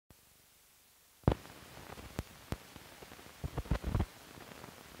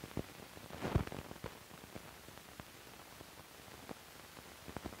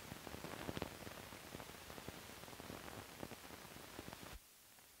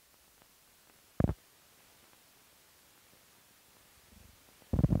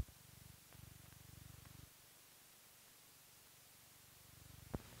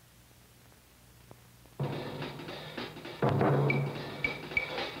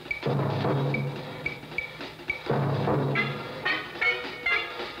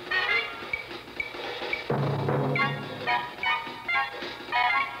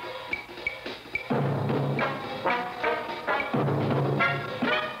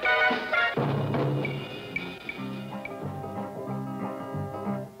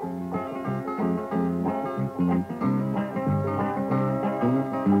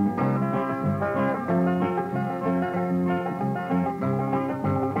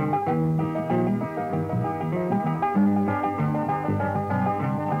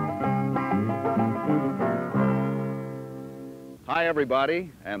Hi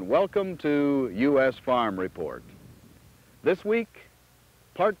everybody, and welcome to U.S. Farm Report. This week,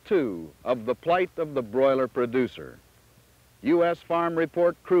 part 2 of the plight of the broiler producer. U.S. Farm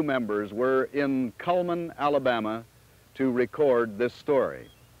Report crew members were in Cullman, Alabama to record this story.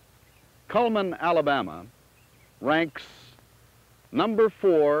 Cullman, Alabama ranks number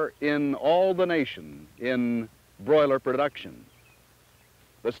 4 in all the nation in broiler production.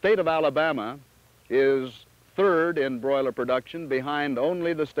 The state of Alabama is 3rd in broiler production, behind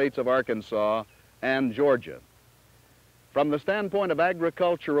only the states of Arkansas and Georgia. From the standpoint of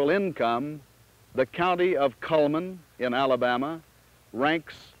agricultural income, the county of Cullman in Alabama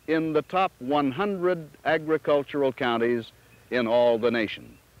ranks in the top 100 agricultural counties in all the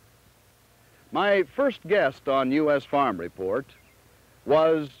nation. My first guest on U.S. Farm Report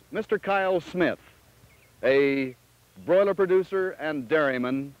was Mr. Kyle Smith, a broiler producer and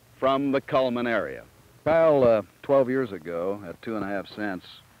dairyman from the Cullman area. Kyle, 12 years ago, at 2.5 cents,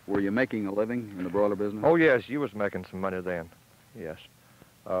 were you making a living in the broiler business? Oh, yes, you was making some money then, yes.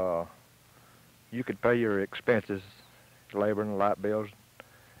 You could pay your expenses, labor and light bills,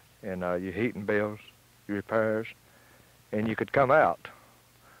 and your heating bills, your repairs, and you could come out.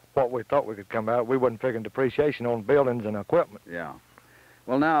 What we thought we could come out, we wasn't figuring depreciation on buildings and equipment. Yeah.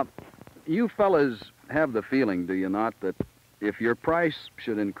 Well, now, you fellas have the feeling, do you not, that if your price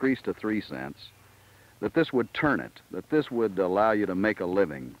should increase to 3 cents, that this would turn it, that this would allow you to make a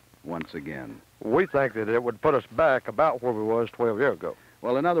living once again? We think that it would put us back about where we was 12 years ago.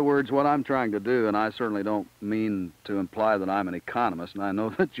 Well, in other words, what I'm trying to do, and I certainly don't mean to imply that I'm an economist, and I know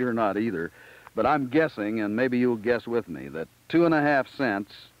that you're not either, but I'm guessing, and maybe you'll guess with me, that 2.5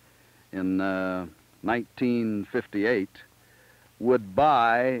 cents in 1958 would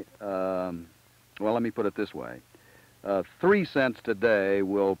buy, well, let me put it this way. 3 cents today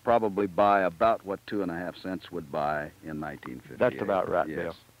will probably buy about what 2.5 cents would buy in 1958. That's about right, yes.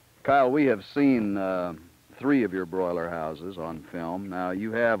 Bill. Kyle, we have seen 3 of your broiler houses on film. Now,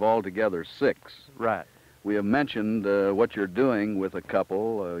 you have altogether 6. Right. We have mentioned what you're doing with a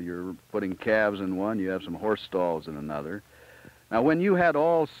couple. You're putting calves in one. You have some horse stalls in another. Now, when you had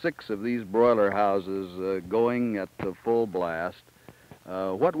all 6 of these broiler houses going at the full blast,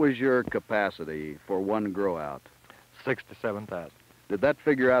 what was your capacity for one grow out? 6,000 to 7,000. Did that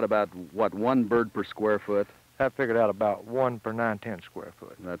figure out about, what, 1 bird per square foot? That figured out about 1 per 9/10 square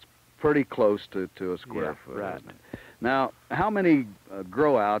foot. That's pretty close to a square foot, right. isn't it? Now, how many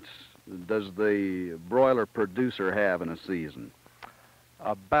grow outs does the broiler producer have in a season?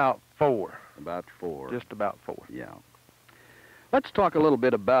 About 4. About 4. Just about 4. Yeah. Let's talk a little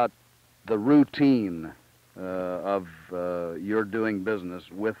bit about the routine of your doing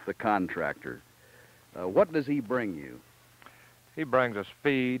business with the contractor. What does he bring you? He brings us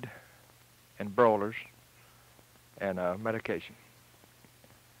feed and broilers and medication.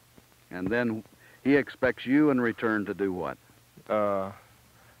 And then he expects you in return to do what?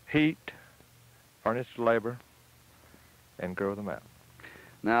 Heat, furnish labor, and grow them out.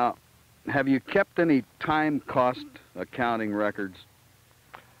 Now, have you kept any time cost accounting records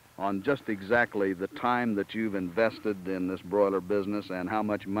on just exactly the time that you've invested in this broiler business and how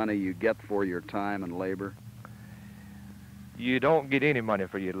much money you get for your time and labor? You don't get any money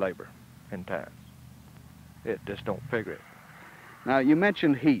for your labor and time. It just don't figure it. Now, you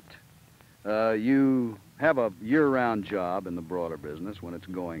mentioned heat. You have a year-round job in the broiler business when it's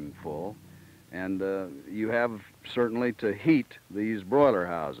going full, and you have certainly to heat these broiler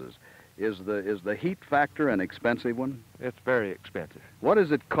houses. Is the heat factor an expensive one? It's very expensive. What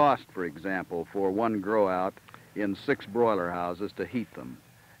does it cost, for example, for one grow out in 6 broiler houses to heat them?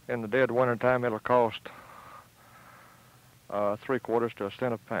 In the dead winter time, it'll cost 3/4 to a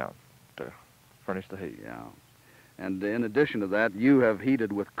cent a pound to furnish the heat. Yeah. And in addition to that, you have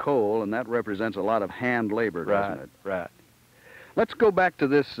heated with coal, and that represents a lot of hand labor, doesn't it? Right. Let's go back to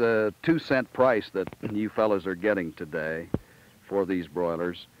this 2-cent price that you fellas are getting today for these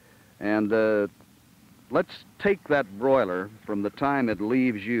broilers. And let's take that broiler from the time it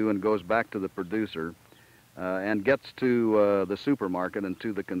leaves you and goes back to the producer. and gets to the supermarket and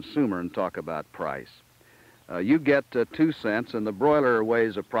to the consumer and talk about price. You get 2 cents, and the broiler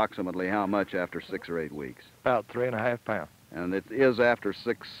weighs approximately how much after 6 or 8 weeks? About 3.5 pounds. And it is after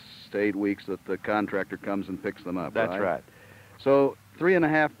 6 to 8 weeks that the contractor comes and picks them up, That's right. So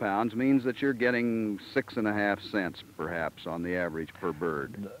 3.5 pounds means that you're getting 6.5 cents, perhaps, on the average per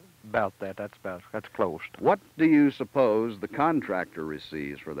bird. About that. That's close. What do you suppose the contractor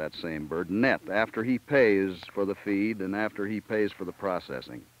receives for that same bird net after he pays for the feed and after he pays for the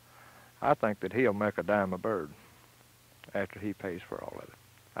processing? I think that he'll make a dime a bird after he pays for all of it.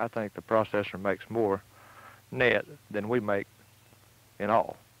 I think the processor makes more net than we make in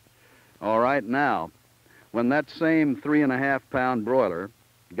all. All right, now, when that same 3.5 pound broiler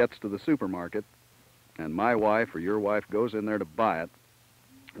gets to the supermarket and my wife or your wife goes in there to buy it,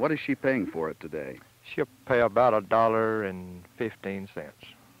 what is she paying for it today? She'll pay about $1.15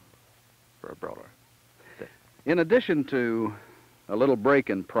 for a broiler. In addition to a little break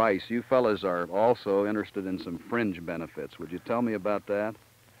in price, you fellas are also interested in some fringe benefits. Would you tell me about that?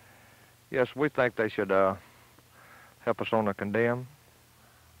 Yes, we think they should help us on the condemn,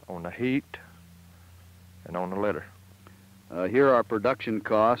 on the heat, and on the litter. Here are production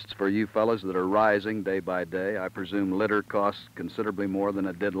costs for you fellas that are rising day by day. I presume litter costs considerably more than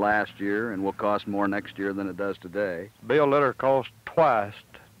it did last year and will cost more next year than it does today. Bill, litter costs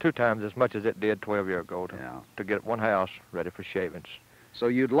two times as much as it did 12 years ago to get one house ready for shavings. So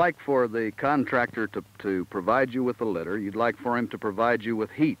you'd like for the contractor to provide you with the litter. You'd like for him to provide you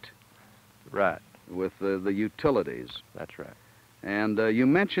with heat. Right. With the utilities. That's right. And you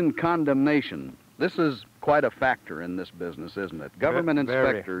mentioned condemnation. This is quite a factor in this business, isn't it? Government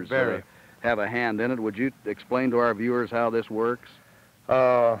inspectors have a hand in it. Would you explain to our viewers how this works?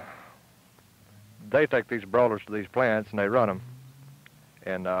 They take these broilers to these plants and they run them.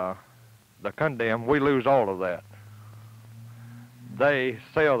 And the condemn, we lose all of that. They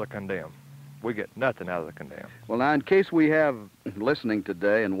sell the condemn. We get nothing out of the condemn. Well, now, in case we have listening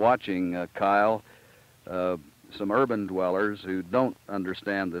today and watching, Kyle, some urban dwellers who don't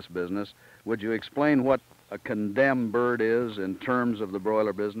understand this business, would you explain what a condemned bird is in terms of the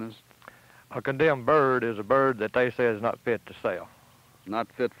broiler business? A condemned bird is a bird that they say is not fit to sell. Not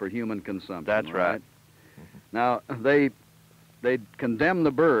fit for human consumption. That's right. Mm-hmm. Now, they condemn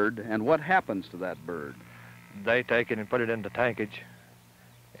the bird, and what happens to that bird? They take it and put it into tankage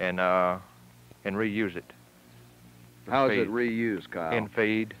and reuse it. How is it reused, Kyle? In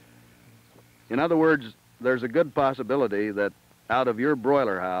feed. In other words, there's a good possibility that out of your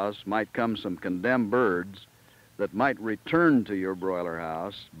broiler house might come some condemned birds that might return to your broiler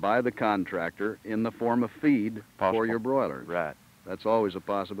house by the contractor in the form of feed for your broilers. Right. That's always a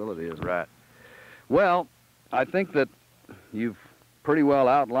possibility, isn't it? Right. Well, I think that you've pretty well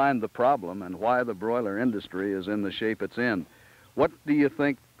outlined the problem and why the broiler industry is in the shape it's in. What do you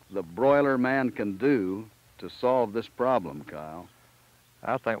think the broiler man can do to solve this problem, Kyle?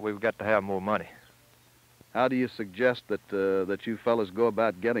 I think we've got to have more money. How do you suggest that you fellas go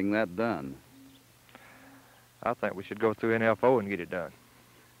about getting that done? I think we should go through NFO and get it done.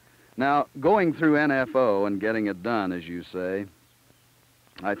 Now, going through NFO and getting it done, as you say,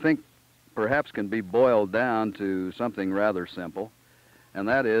 I think perhaps can be boiled down to something rather simple, and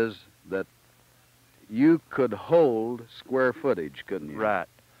that is that you could hold square footage, couldn't you? Right.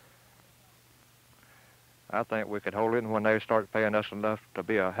 I think we could hold it, and when they start paying us enough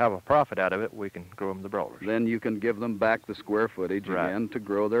to have a profit out of it, we can grow them the broilers. Then you can give them back the square footage again to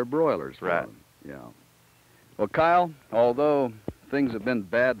grow their broilers. Right. Yeah. Well, Kyle, although things have been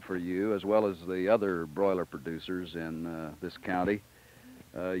bad for you as well as the other broiler producers in this county,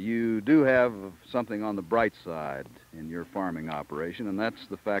 you do have something on the bright side in your farming operation, and that's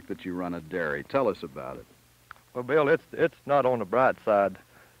the fact that you run a dairy. Tell us about it. Well, Bill, it's not on the bright side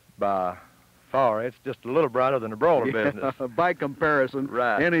by far. It's just a little brighter than the broiler business. By comparison,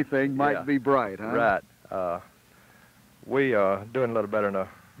 anything might be bright, huh? Right. We are doing a little better in the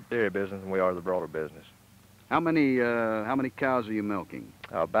dairy business than we are the broiler business. How many cows are you milking?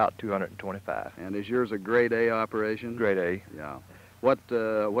 About 225. And is yours a grade A operation? Grade A. Yeah. What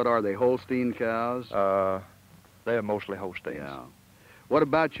are they, Holstein cows? They're mostly Holsteins. Yeah. What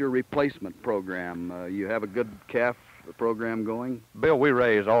about your replacement program? You have a good calf program going? Bill, we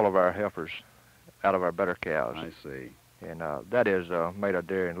raise all of our heifers out of our better cows. I see. And that has made our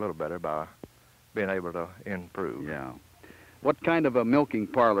dairy a little better by being able to improve. Yeah. What kind of a milking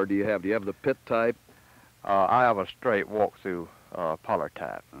parlor do you have? Do you have the pit type? I have a straight walk-through parlor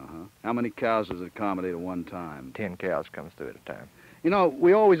type. How many cows does it accommodate at one time? 10 cows comes through at a time. You know,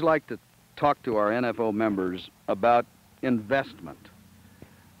 we always like to talk to our NFO members about investment.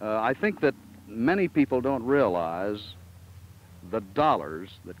 I think that many people don't realize the dollars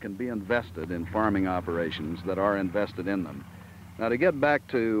that can be invested in farming operations that are invested in them. Now, to get back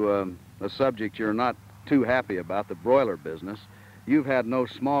to a subject you're not too happy about, the broiler business, you've had no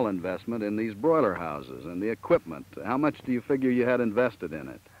small investment in these broiler houses and the equipment. How much do you figure you had invested in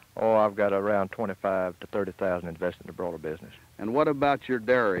it? Oh, I've got around 25 to 30,000 invested in the broiler business. And what about your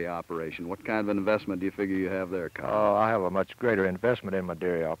dairy operation? What kind of investment do you figure you have there, Kyle? I have a much greater investment in my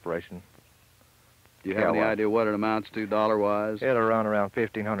dairy operation. Do you have any idea what it amounts to dollar-wise? It'll run around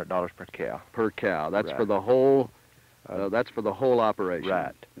 $1,500 per cow. Per cow. That's right. For the whole. That's for the whole operation.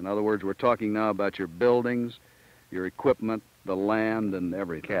 Right. In other words, we're talking now about your buildings, your equipment, the land, and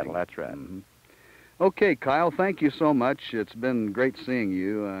everything. Cattle. That's right. Mm-hmm. Okay, Kyle, thank you so much. It's been great seeing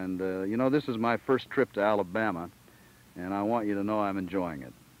you, and you know, this is my first trip to Alabama, and I want you to know I'm enjoying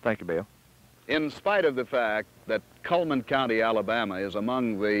it. Thank you, Bill. In spite of the fact that Cullman County, Alabama is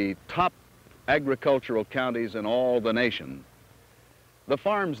among the top agricultural counties in all the nation, the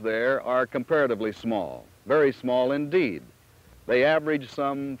farms there are comparatively small, very small indeed. They average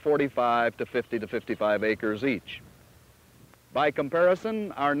some 45 to 50 to 55 acres each. By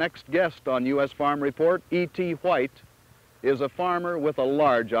comparison, our next guest on U.S. Farm Report, E.T. White, is a farmer with a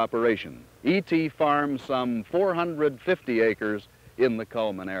large operation. E.T. farms some 450 acres in the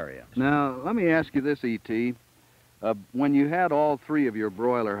Cullman area. Now, let me ask you this, E.T. When you had all three of your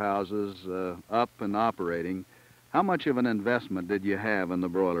broiler houses up and operating, how much of an investment did you have in the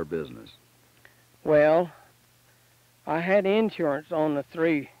broiler business? Well, I had insurance on the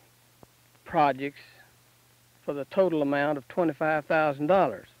three projects for the total amount of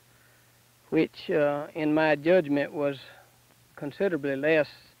 $25,000, which in my judgment was considerably less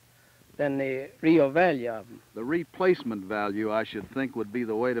than the real value of them. The replacement value, I should think, would be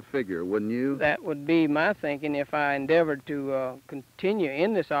the way to figure, wouldn't you? That would be my thinking. If I endeavored to continue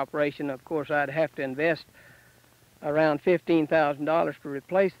in this operation, of course, I'd have to invest around $15,000 to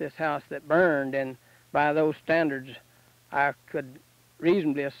replace this house that burned, and by those standards, I could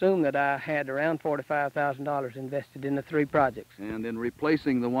reasonably assume that I had around $45,000 invested in the three projects. And in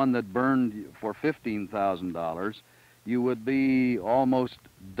replacing the one that burned for $15,000, you would be almost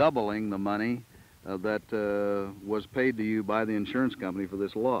doubling the money that was paid to you by the insurance company for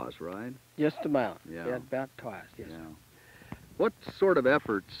this loss, right? Just about. Yeah. Yeah, about twice, yes. Yeah. What sort of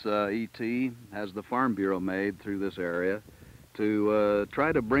efforts, E.T., has the Farm Bureau made through this area to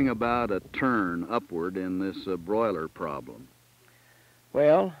try to bring about a turn upward in this broiler problem?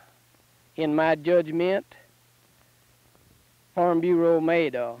 Well, in my judgment, Farm Bureau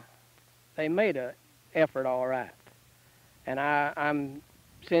made a effort all right. And I'm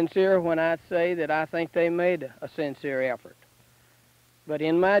sincere when I say that I think they made a sincere effort. But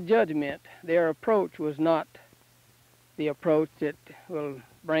in my judgment, their approach was not the approach that will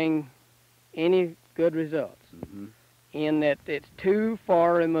bring any good results, Mm-hmm. in that it's too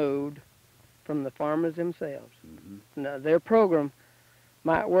far removed from the farmers themselves. Mm-hmm. Now, their program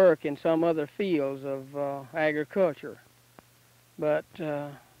might work in some other fields of agriculture, but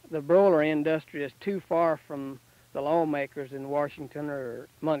the broiler industry is too far from the lawmakers in Washington or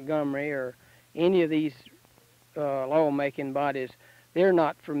Montgomery or any of these lawmaking bodies. They're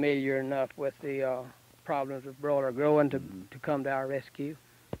not familiar enough with the problems of broiler growing to come to our rescue.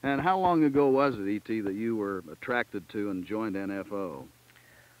 And how long ago was it, E.T., that you were attracted to and joined NFO?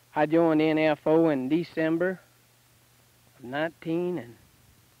 I joined NFO in December of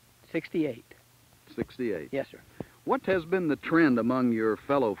 1968. 68. Yes, sir. What has been the trend among your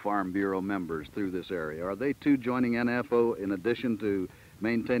fellow Farm Bureau members through this area? Are they too joining NFO in addition to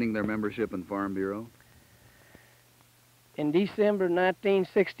maintaining their membership in Farm Bureau? In December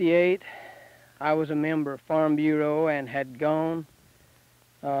 1968, I was a member of Farm Bureau and had gone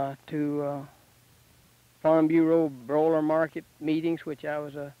to Farm Bureau broiler market meetings, which I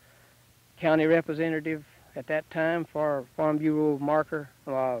was a county representative at that time for Farm Bureau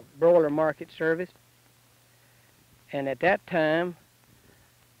broiler market service. And at that time,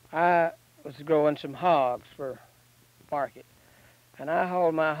 I was growing some hogs for market. And I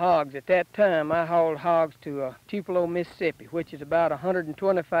hauled my hogs, at that time, I hauled hogs to Tupelo, Mississippi, which is about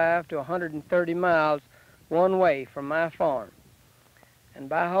 125 to 130 miles one way from my farm. And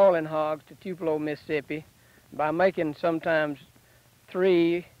by hauling hogs to Tupelo, Mississippi, by making sometimes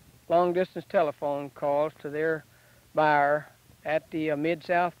 3 long-distance telephone calls to their buyer at the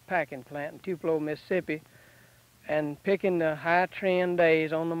Mid-South packing plant in Tupelo, Mississippi, and picking the high trend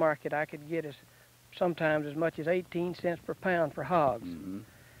days on the market, I could get sometimes as much as 18 cents per pound for hogs. Mm-hmm.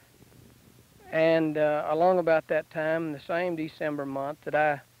 And along about that time, the same December month that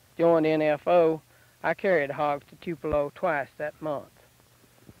I joined NFO, I carried hogs to Tupelo twice that month.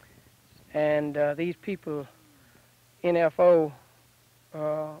 And these people, NFO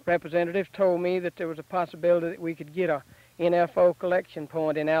representatives, told me that there was a possibility that we could get a NFO collection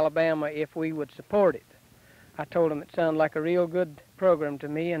point in Alabama if we would support it. I told them it sounded like a real good program to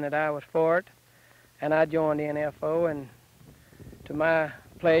me and that I was for it. And I joined the NFO, and to my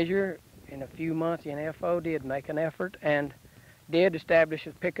pleasure, in a few months, the NFO did make an effort and did establish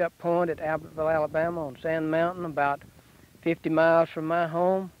a pickup point at Albertville, Alabama on Sand Mountain, about 50 miles from my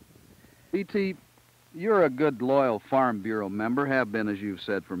home. B.T., you're a good, loyal Farm Bureau member, have been, as you've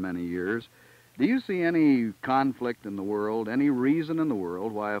said, for many years. Do you see any conflict in the world, any reason in the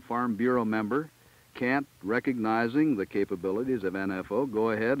world why a Farm Bureau member can't, recognizing the capabilities of NFO, go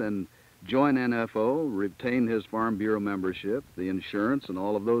ahead and join NFO, retain his Farm Bureau membership, the insurance, and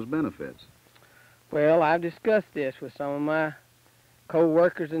all of those benefits? Well, I've discussed this with some of my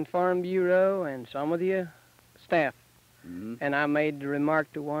co-workers in Farm Bureau and some of the staff. Mm-hmm. And I made the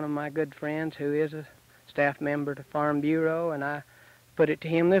remark to one of my good friends who is a staff member to Farm Bureau, and I put it to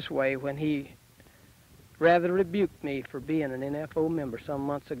him this way when he rather rebuked me for being an NFO member some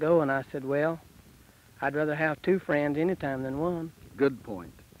months ago, and I said, well, I'd rather have two friends anytime than one. Good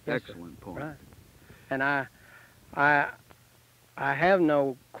point. Yes, excellent sir. point. Right. And I have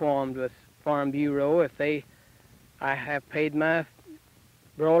no qualms with Farm Bureau if I have paid my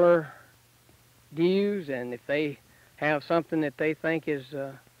broiler dues, and if they have something that they think is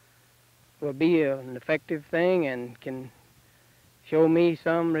will be an effective thing and can show me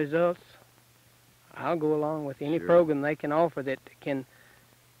some results, I'll go along with any Sure. program they can offer that can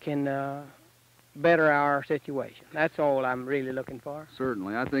better our situation. That's all I'm really looking for.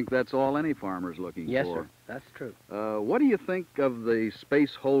 Certainly. I think that's all any farmer's looking Yes, for. sir. That's true. What do you think of the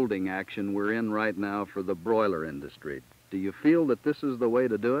space holding action we're in right now for the broiler industry? Do you feel that this is the way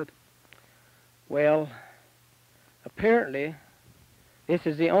to do it? Well, apparently, this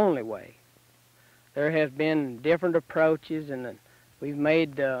is the only way. There has been different approaches, and we've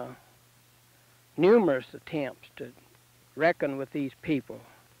made numerous attempts to reckon with these people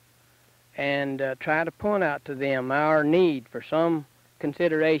and try to point out to them our need for some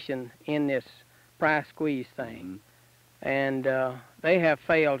consideration in this price squeeze thing. Mm-hmm. And they have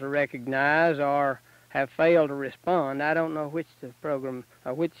failed to recognize or have failed to respond. I don't know which the program,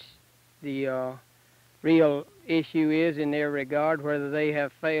 which the real issue is in their regard, whether they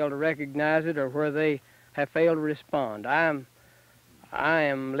have failed to recognize it or whether they have failed to respond. I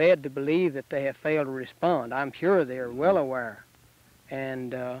am led to believe that they have failed to respond. I'm sure they are well aware.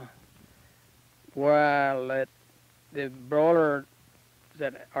 And while the broilers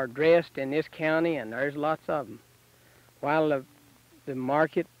that are dressed in this county, and there's lots of them, while the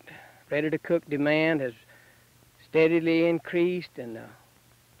market ready-to-cook demand has steadily increased and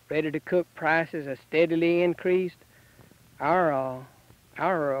ready-to-cook prices have steadily increased, our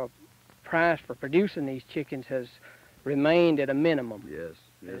price for producing these chickens has remained at a minimum. Yes.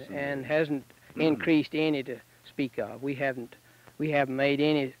 Yes. And hasn't increased any to speak of. We haven't made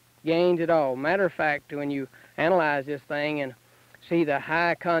any gains at all. Matter of fact, when you analyze this thing and see the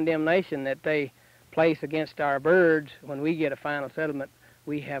high condemnation that they place against our birds when we get a final settlement,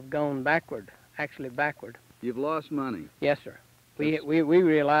 we have gone backward, actually backward. You've lost money. Yes, sir. We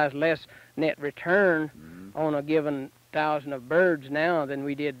realize less net return Mm-hmm. on a given 1,000 of birds now than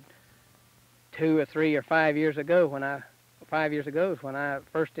we did 2 or 3 or 5 years ago when I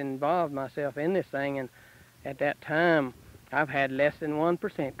first involved myself in this thing, and at that time I've had less than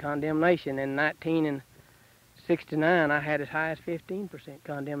 1% condemnation. In 1969 I had as high as 15%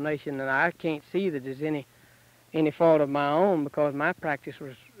 condemnation, and I can't see that there's any fault of my own because my practice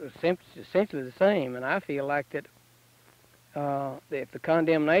was essentially the same, and I feel like that if the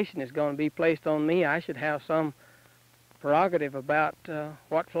condemnation is going to be placed on me, I should have some prerogative about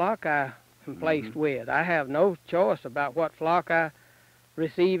what flock I am placed with. I have no choice about what flock I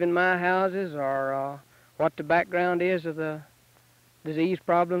receive in my houses or what the background is of the disease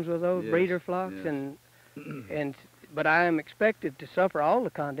problems with those breeder flocks, yes. But I am expected to suffer all the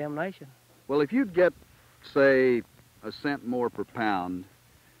condemnation. Well, if you'd get, say, a cent more per pound,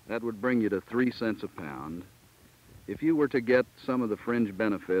 that would bring you to 3 cents a pound. If you were to get some of the fringe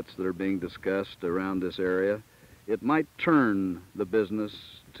benefits that are being discussed around this area, it might turn the business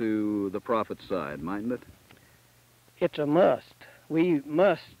to the profit side, mightn't it? It's a must. We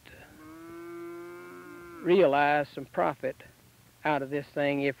must realize some profit out of this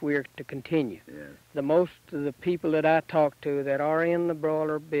thing if we're to continue. Yes. The most of the people that I talk to that are in the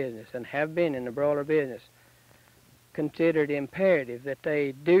broiler business and have been in the broiler business consider it imperative that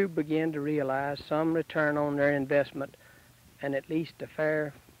they do begin to realize some return on their investment and at least a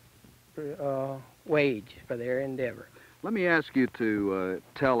fair wage for their endeavor. Let me ask you to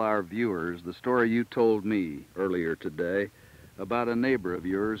tell our viewers the story you told me earlier today about a neighbor of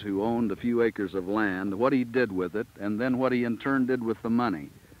yours who owned a few acres of land, what he did with it, and then what he in turn did with the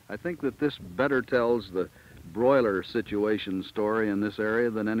money. I think that this better tells the broiler situation story in this area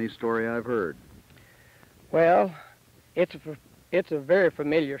than any story I've heard. Well, it's a very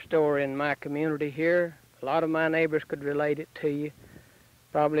familiar story in my community here. A lot of my neighbors could relate it to you,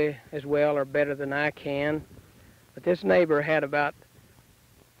 probably as well or better than I can. But this neighbor had about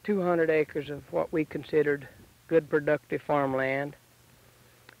 200 acres of what we considered good productive farmland.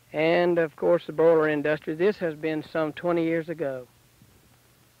 And of course the broiler industry, this has been some 20 years ago.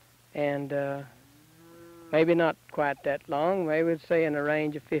 And maybe not quite that long, maybe we'd say in the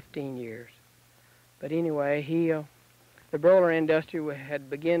range of 15 years. But anyway, the broiler industry had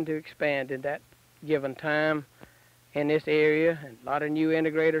begun to expand in that given time in this area, and a lot of new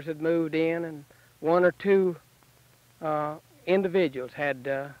integrators had moved in, and one or two individuals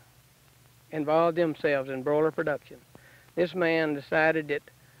had involved themselves in broiler production. This man decided that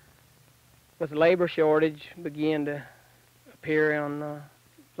with labor shortage began to appear on the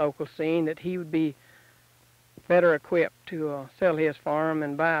local scene, that he would be better equipped to sell his farm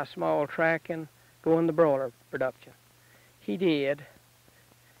and buy a small tract and go into broiler production. He did.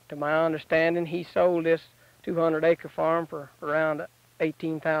 To my understanding, he sold this 200-acre farm for around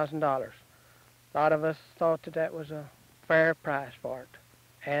 $18,000. A lot of us thought that that was a fair price for it,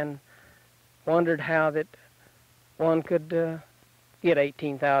 and wondered how that one could get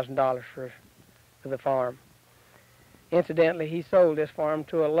 $18,000 for the farm. Incidentally, he sold this farm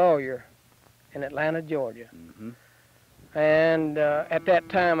to a lawyer in Atlanta, Georgia. Mm-hmm. And at that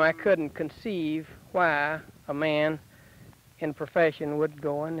time, I couldn't conceive why a man in profession would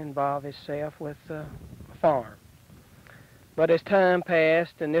go and involve himself with a farm. But as time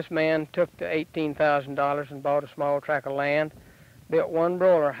passed, and this man took the $18,000 and bought a small tract of land, built one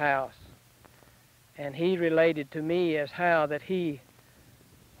broiler house. And he related to me as how that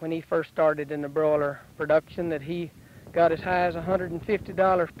when he first started in the broiler production, that he got as high as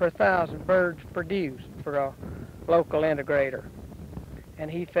 $150 per 1,000 birds produced for a local integrator.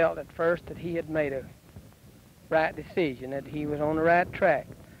 And he felt at first that he had made a right decision, that he was on the right track.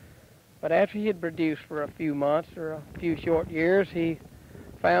 But after he had produced for a few months or a few short years, he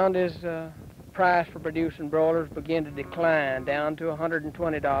found his price for producing broilers began to decline down to $120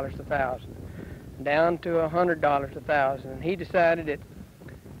 a 1,000, down to $100 a 1,000. And he decided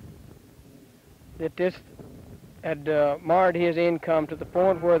that this had marred his income to the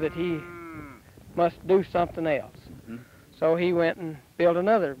point where that he must do something else. Mm-hmm. So he went and built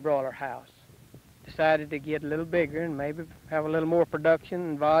another broiler house. Decided to get a little bigger and maybe have a little more production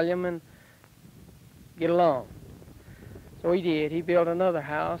and volume and get along. So he did. He built another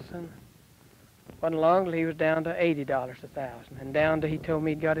house, and wasn't long till he was down to $80 a 1,000, and down to, he told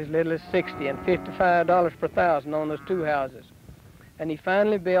me, he'd got as little as $60 and $55 per 1,000 on those two houses. And he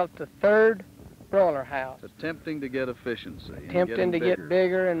finally built the third broiler house. Attempting to get efficiency. Attempting to get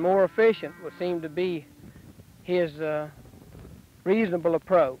bigger and more efficient would seem to be his reasonable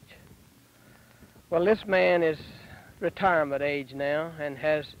approach. Well, this man is retirement age now and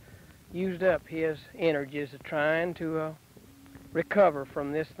has used up his energies of trying to recover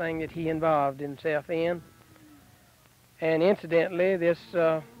from this thing that he involved himself in. And incidentally, this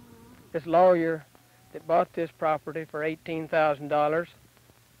lawyer that bought this property for $18,000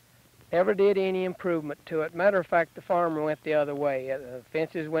 never did any improvement to it. Matter of fact, the farmer went the other way. The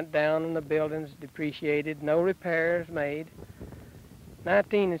fences went down and the buildings depreciated, no repairs made.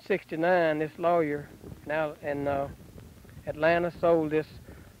 1969, this lawyer now in Atlanta sold this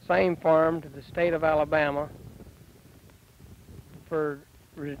same farm to the state of Alabama for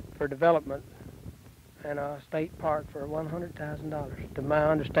development and a state park for $100,000, to my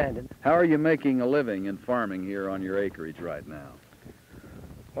understanding. How are you making a living in farming here on your acreage right now?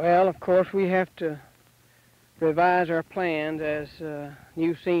 Well, of course, we have to revise our plans as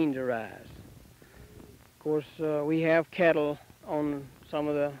new scenes arise. Of course, we have cattle on some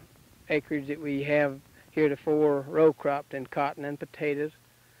of the acreage that we have heretofore row cropped in cotton and potatoes.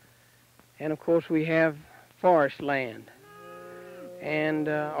 And of course we have forest land. And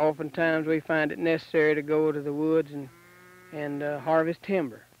oftentimes we find it necessary to go to the woods and harvest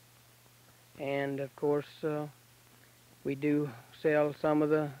timber. And of course we do sell some of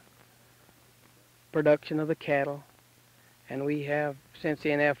the production of the cattle. And we have, since the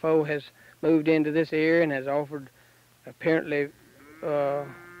NFO has moved into this area and has apparently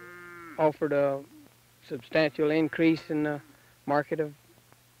offered a substantial increase in the market of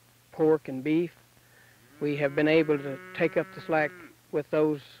pork and beef, we have been able to take up the slack with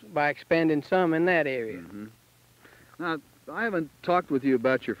those by expanding some in that area. Mm-hmm. Now, I haven't talked with you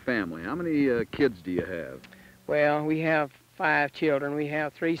about your family. How many kids do you have? Well, we have 5 children. We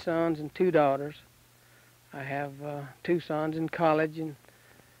have 3 sons and 2 daughters. I have 2 sons in college and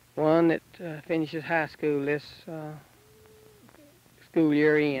one that finishes high school this school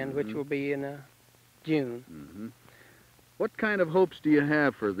year end, which will be in June. What kind of hopes do you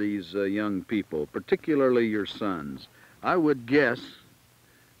have for these young people, particularly your sons? I would guess,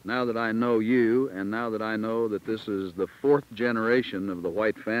 now that I know you, and now that I know that this is the 4th generation of the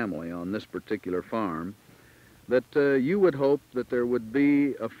White family on this particular farm, that you would hope that there would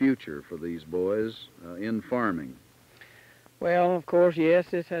be a future for these boys in farming. Well, of course, yes,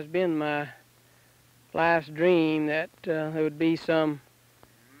 this has been my life's dream, that there would be some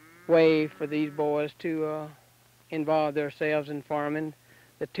way for these boys to involve themselves in farming.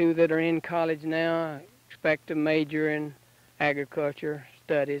 The 2 that are in college now, I expect to major in agriculture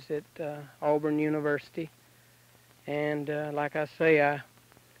studies at Auburn University. And like I say,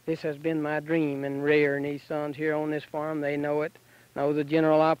 this has been my dream, and rearing these sons here on this farm. They know it, know the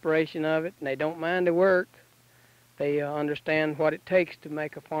general operation of it, and they don't mind the work. They understand what it takes to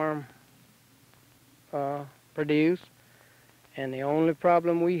make a farm produce. And the only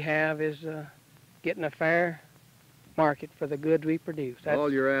problem we have is getting a fair market for the goods we produce.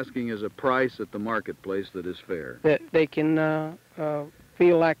 All you're asking is a price at the marketplace that is fair. That they can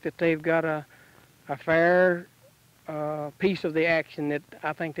feel like that they've got a fair piece of the action that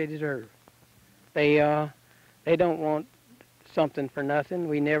I think they deserve. They don't want something for nothing.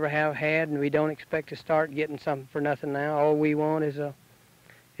 We never have had, and we don't expect to start getting something for nothing now. All we want is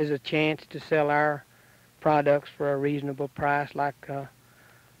a chance to sell our products for a reasonable price, like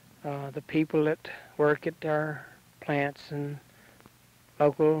the people that work at our plants and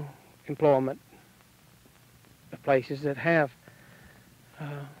local employment, the places that have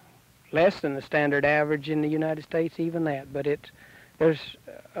less than the standard average in the United States, even that. But there's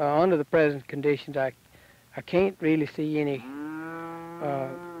under the present conditions, I can't really see any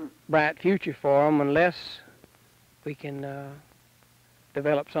bright future for them unless we can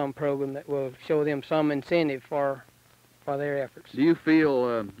develop some program that will show them some incentive for their efforts. Do you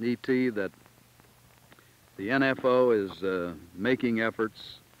feel, E.T., that the NFO is making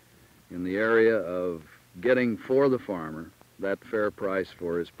efforts in the area of getting for the farmer that fair price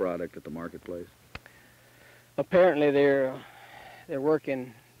for his product at the marketplace? Apparently they're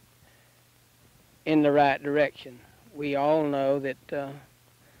working in the right direction. We all know that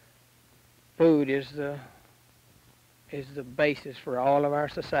food is the basis for all of our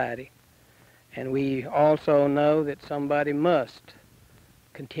society, and we also know that somebody must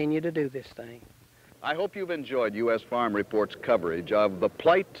continue to do this thing. I hope you've enjoyed U.S. Farm Report's coverage of the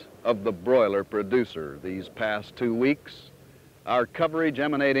plight of the broiler producer these past 2 weeks, our coverage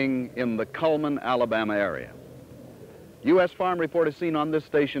emanating in the Cullman, Alabama area. U.S. Farm Report is seen on this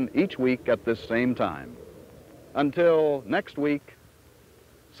station each week at this same time. Until next week,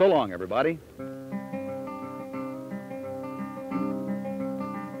 so long, everybody.